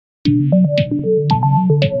আসসালামু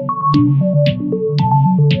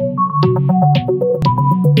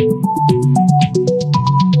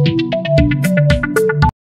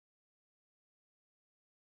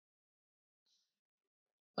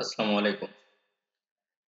আলাইকুম।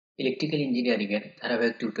 Electrical engineering এর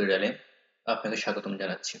ধারাবাহিক টিউটোরিয়ালে আপনাকে স্বাগতম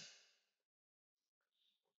জানাচ্ছি।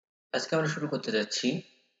 আজকে আমরা শুরু করতে যাচ্ছি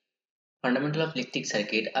fundamental of electric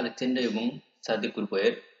circuit Alexander এবং সাদিকুর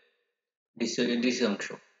বইয়ের ডিসি অংশ।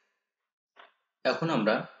 এখন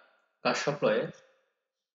আমরা কারশফ লয়ের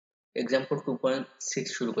এক্সাম্পল 2.6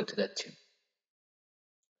 শুরু করতে যাচ্ছি।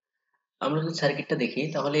 আমরা যদি সার্কিটটা দেখি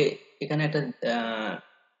তাহলে এখানে একটা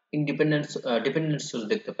ডিপেন্ডেন্ট সোর্স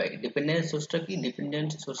দেখতে পাই। ডিপেন্ডেন্ট সোর্সটা কি? ডিপেন্ডেন্ট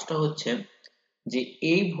সোর্সটা হচ্ছে যে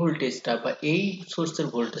এই ভোল্টেজটা বা এই সোর্সের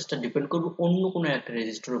ভোল্টেজটা ডিপেন্ড করবে অন্য কোনো একটা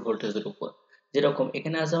রেজিস্টরের ভোল্টেজের উপর। যেরকম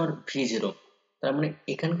এখানে আছে আমার V0, তার মানে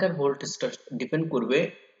এখানকার ভোল্টেজটা ডিপেন্ড করবে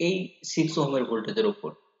এই 6 ওহমের ভোল্টেজের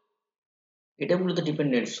উপর। এটা মূলত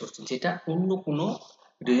ডিপেন্ডেন্ট সোর্স, যেটা অন্য কোনো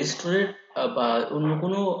রেজিস্টরের বা অন্য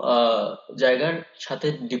কোনো জায়গার সাথে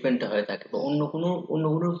ডিপেন্ড হয়ে থাকে বা অন্য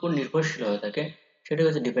কোনোর উপর নির্ভরশীল হয়ে থাকে, সেটা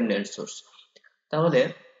হচ্ছে ডিপেন্ডেন্ট সোর্স। তাহলে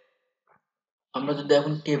আমরা যদি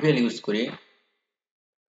এখন কেভিএল ইউজ করি,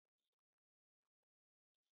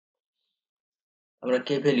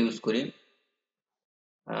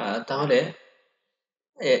 তাহলে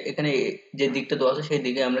এখানে যে দিকটা দেওয়া আছে সেই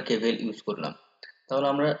দিকে আমরা কেভিএল ইউজ করলাম। তাহলে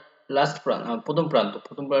আমরা প্রথম প্রান্ত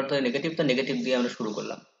নেগেটিভ, তার নেগেটিভ দিয়ে আমরা শুরু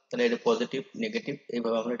করলাম। তাহলে এটা পজিটিভ নেগেটিভ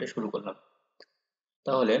এইভাবে আমরা এটা শুরু করলাম।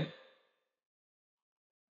 তাহলে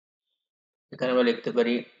এখানে আমরা লিখতে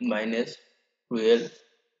পারি -12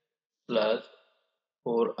 plus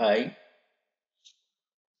 4i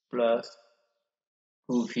plus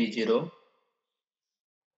 2v0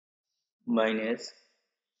 minus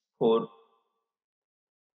 4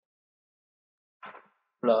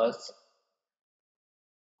 plus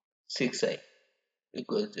 6i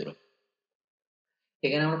equal 0।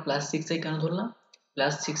 এখানে আমরা প্লাস 6i কেন ধরলাম?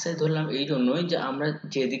 প্লাস 6i ধরলাম এই জন্যই যে আমরা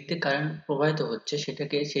যে দিক দিয়ে কারেন্ট প্রবাহিত হচ্ছে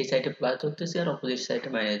সেটাকে সেই সাইডে প্লাস ধরতেছি আর অপোজিট সাইডে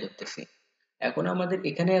মাইনাস ধরতেছি। এখন আমাদের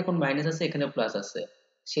এখানে এখন মাইনাস আছে, এখানে প্লাস আছে,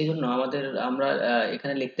 সেই জন্য আমরা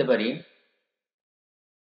এখানে লিখতে পারি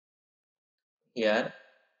here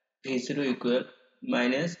v0 equal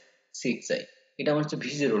minus 6i। এটা আমার হচ্ছে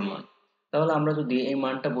v0 এর মান। তাহলে আমরা যদি এই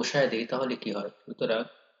মানটা বসায় দিই তাহলে কি হয়? সুতরাং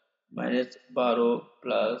 -12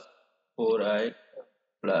 প্লাস 4i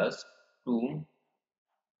প্লাস 2,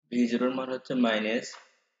 v0 এর মান হচ্ছে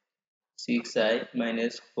 -6i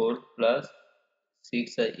minus 4 plus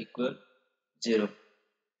 6i equal 0।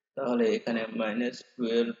 তাহলে এখানে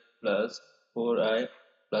 -12 plus 4i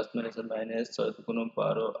plus minus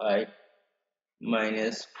 6×12i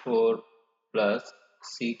minus 4 plus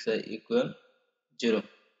 6i equal 0।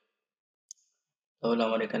 তাহলে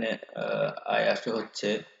আমার এখানে i আসে হচ্ছে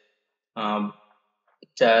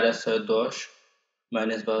 4 আর 6 10,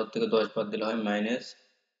 -12 থেকে 10 বাদ দিলে হয়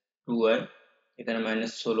 -2i, এখানে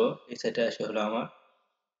 -16, এই সাইডে আসে হলো আমার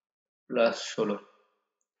 +16।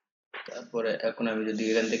 তারপরে এখন আমি যদি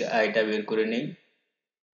এখান থেকে আইটা বের করে নিই,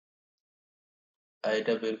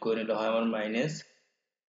 আইটা বের করে নিলে হয় আমার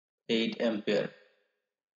 -8 অ্যাম্পিয়ার।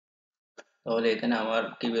 তাহলে এখানে আমার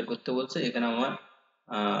কি বের করতে বলছে? এখানে আমার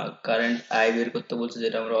কারেন্ট আই বের করতে বলছে,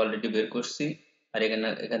 যেটা আমরা অলরেডি বের করছি। আর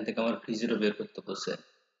এখান থেকে আমার v0 বের করতে বলছে,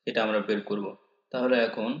 এটা আমরা বের করব। তাহলে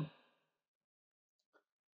এখন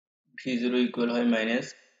v0 ইকুয়াল হয়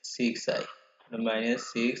 -6i,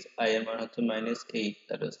 -6i এর মান হচ্ছে -8,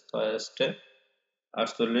 তাহলে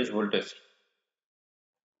 6 ভোল্টেজ।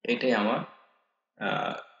 এটাই আমার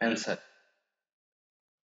অ্যান্সার।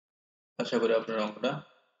 আশা করি আপনারা অঙ্কটা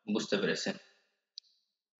বুঝতে পেরেছেন।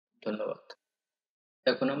 ধন্যবাদ।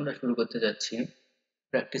 এখন আমরা শুরু করতে যাচ্ছি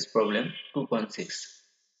প্র্যাকটিস প্রবলেম 2.6।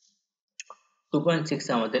 2.6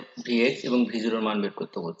 আমাদের Vx এবং V0 এর মান বের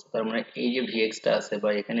করতে বলছে। তার মানে এই যে Vx টা আছে বা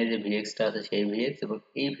এখানে যে Vx টা আছে সেই Vx এবং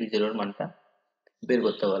এই V0 এর মানটা বের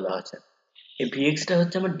করতে বলা আছে। এই Vx টা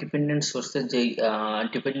হচ্ছে আমার ডিপেন্ডেন্ট সোর্সের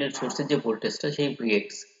যে ভোল্টেজটা সেই Vx।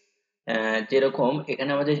 যেরকম এখানে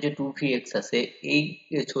আমাদের যে 2Vx আছে, এই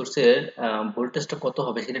সোর্সের ভোল্টেজটা কত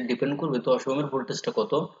হবে সেটা ডিপেন্ড করবে 10 ওহমের ভোল্টেজটা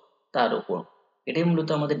কত তার উপর। এটাই মূলত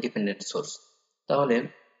আমাদের ডিপেন্ডেন্ট সোর্স। তাহলে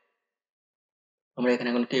আমরা এখানে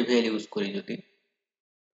এখন KVL ইউজ করি, যদি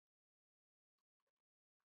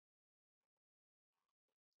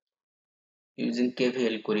ইউজিং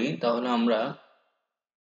KVL করি তাহলে আমরা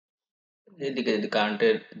এদিকে যদি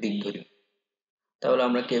কারেন্টের দিক ধরি, তাহলে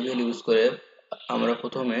আমরা KVL ইউজ করে আমরা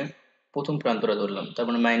প্রথম প্রান্তটা ধরলাম, তার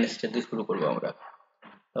মানে মাইনাসটা দিয়ে শুরু করবো আমরা।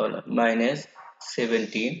 তাহলে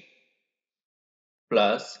 -17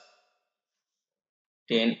 plus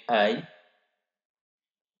 10i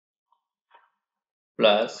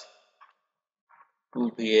plus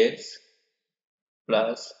 2vx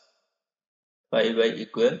plus 5y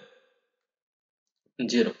equal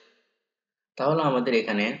 0। তাহলে আমাদের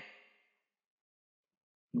এখানে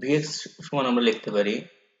vx সমান আমরা লিখতে পারি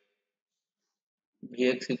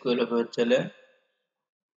vx ইকুয়াল হবে হচ্ছে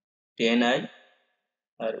 10i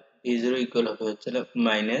আর v0 ইকুয়াল হবে হচ্ছে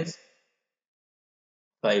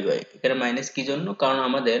 -5i। এখানে মাইনাস কি জন্য? কারণ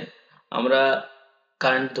আমরা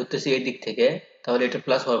কারেন্ট ধরতেছি এই দিক থেকে, তাহলে এটা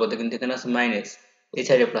প্লাস হওয়ার কথা, কিন্তু এখানে আছে মাইনাস, এই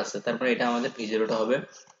সাইডে প্লাস আছে, তারপরে এটা আমাদের v0টা হবে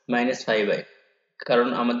 -5i। কারণ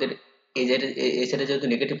আমাদের এই সাইডে যেহেতু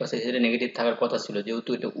নেগেটিভ আছে, এই সাইডে নেগেটিভ থাকার কথা ছিল, যেহেতু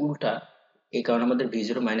এটা উল্টা, এই কারণে আমাদের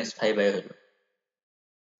v0 -5i হলো।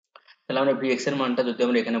 তাহলে আমরা vx এর মানটা যদি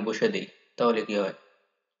আমরা এখানে বসে দিই, তাহলে কি হয়?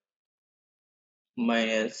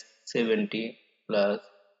 -70 প্লাস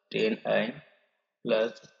 10i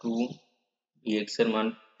প্লাস 2 vx এর মান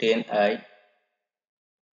 10i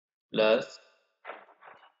প্লাস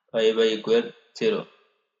 5i ইকুয়াল 0।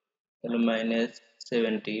 তাহলে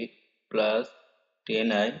 -70 plus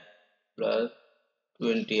 10i plus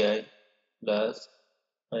 20i plus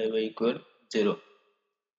 5i equal 0।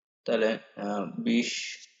 তাহলে 20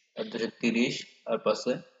 আর 30 আর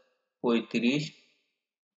পাশে 35,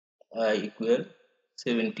 i ইকুয়াল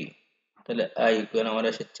 70। তাহলে i ইকুয়াল আমার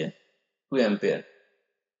আসছে 2 অ্যাম্পিয়ার।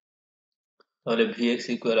 তাহলে vx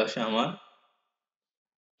ইকুয়াল আসে আমার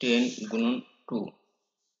 10 গুণন 2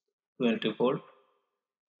 20 ভোল্ট।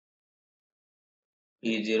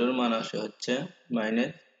 v0 এর মান আসে হচ্ছে -5,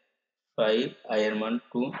 i এর মান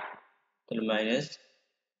 2, তাহলে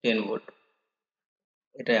 -10 ভোল্ট।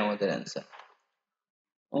 এটাই আমাদের অ্যান্সার।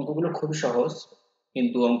 অঙ্কগুলো খুবই সহজ,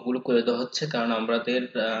 কিন্তু অঙ্কগুলো করে দেওয়া হচ্ছে কারণ আমাদের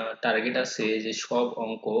টার্গেট আছে যে সব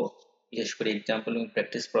অঙ্ক, বিশেষ করে এক্সাম্পল এবং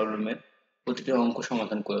প্র্যাকটিস প্রবলেমের প্রতিটি অঙ্ক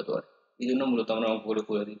সমাধান করে দেওয়ার। এই জন্য মূলত আমরা অঙ্কগুলো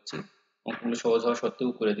করে দিচ্ছি। অঙ্কগুলো সহজ হওয়া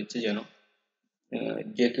সত্ত্বেও করে দিচ্ছি, যেন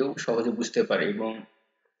যে কেউ সহজে বুঝতে পারে এবং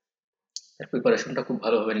তার প্রিপারেশনটা খুব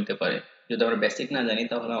ভালোভাবে নিতে পারে। যদি আমরা বেসিক না জানি,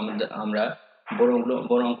 তাহলে আমরা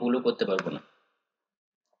বড় অঙ্কগুলো করতে পারবো না।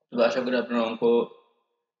 তো আশা করি আপনারা অঙ্ক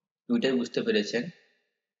দুইটাই বুঝতে পেরেছেন।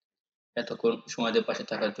 এতক্ষণ সময় দিয়ে পাশে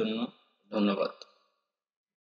থাকার জন্য ধন্যবাদ।